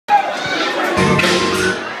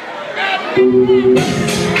So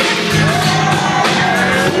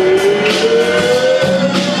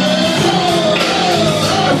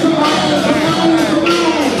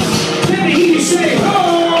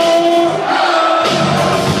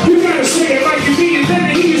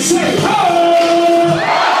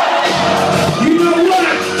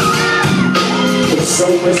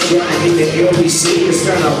much grind in the LBC, it's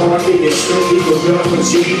kinda hard to get straight people done with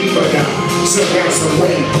G, but somehow, some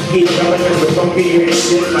way, keep going and we're gonna be in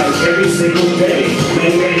shit like every single day.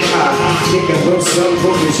 Man, I think I will some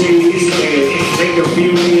for the G's, and make a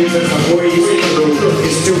few years as my boy is in.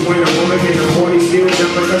 It's still when a woman in the 40s still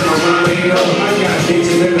jumping up my mind, you know. I got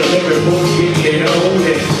bitches in the living room getting old,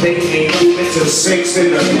 and they ain't even to 6 in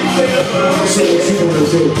the so what you gonna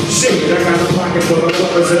do? Shit, I got a pocket full of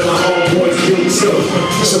bumpers and my homeboys do too.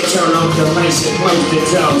 So turn off the lights and close the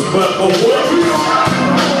doors. But what?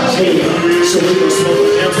 Yeah, so we gon' smoke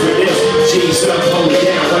an M for this. G's up, hold it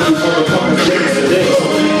down. Why you motherfuckers ready for this?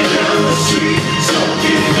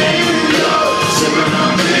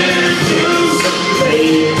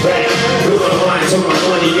 Lay back, do my lines on my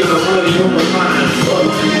money, get my money on my mind.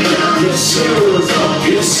 Yes sir,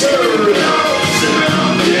 yes sir.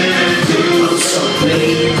 I'm so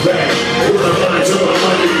laid back, do my lines on my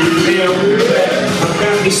money, yeah, back.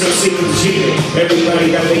 Got me some secret cheating. Everybody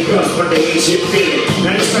got their cups, but they ain't shit fitted.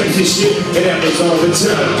 Now this crazy shit, it happens all the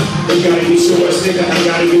time. You gotta be sure, nigga, I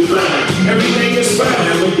gotta be blind. Everything is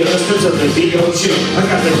fine when you listen to the D.O.G. I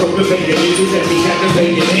got the cultivated music that be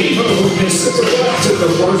captivated. Hey, listen to the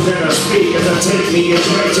words that I speak as I take me and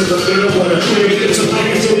try to the middle of the period. It's a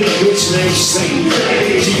like to the bitch named Saint.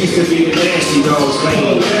 She used to be the nasty dog's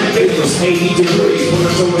lane. It was 80 degrees when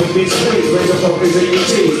I told my bitch, please raise up up in your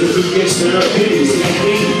teeth. If you get stirred up,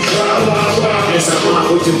 yes, I'm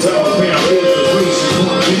on with your dog, man. I'm real for free.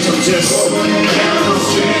 Bitch, I'm just going down the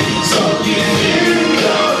street. So get in,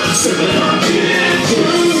 dog. Sipping on gin.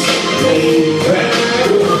 Lay back.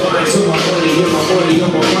 Do my mind, so my money, get my money on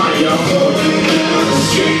my mind, y'all.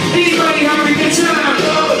 Anybody having a good time?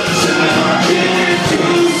 Sipping on gin.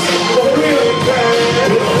 For real,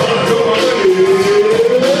 bad.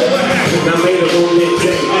 I made a room that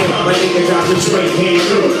day. My nigga got the straight came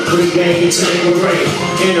through. Free gang and tangle rain.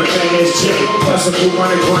 In a fat ass check. Plus a fool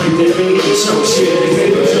running grind that made it show shit.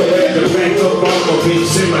 They was show at the back up off my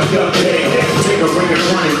bitch in my cup down. Take a ring of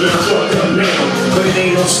grind, yeah, I'm fucked up now. But it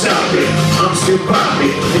ain't no stopping. I'm still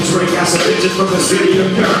popping. And drink out some bitches from the city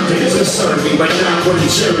of Compton. Just serve me, but not with a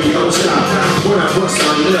cherry on top. When I bust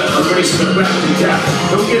my nut, I'm racing about the cop.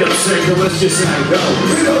 Don't get upset, cause let's just not go.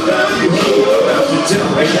 We don't love you, we're about to tell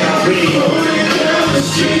me how big. Going down the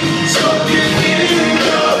street, smoking in,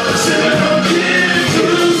 sipping on gin.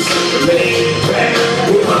 Lay back,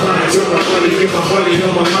 with my lines on my money, get my money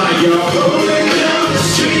on my mind, y'all.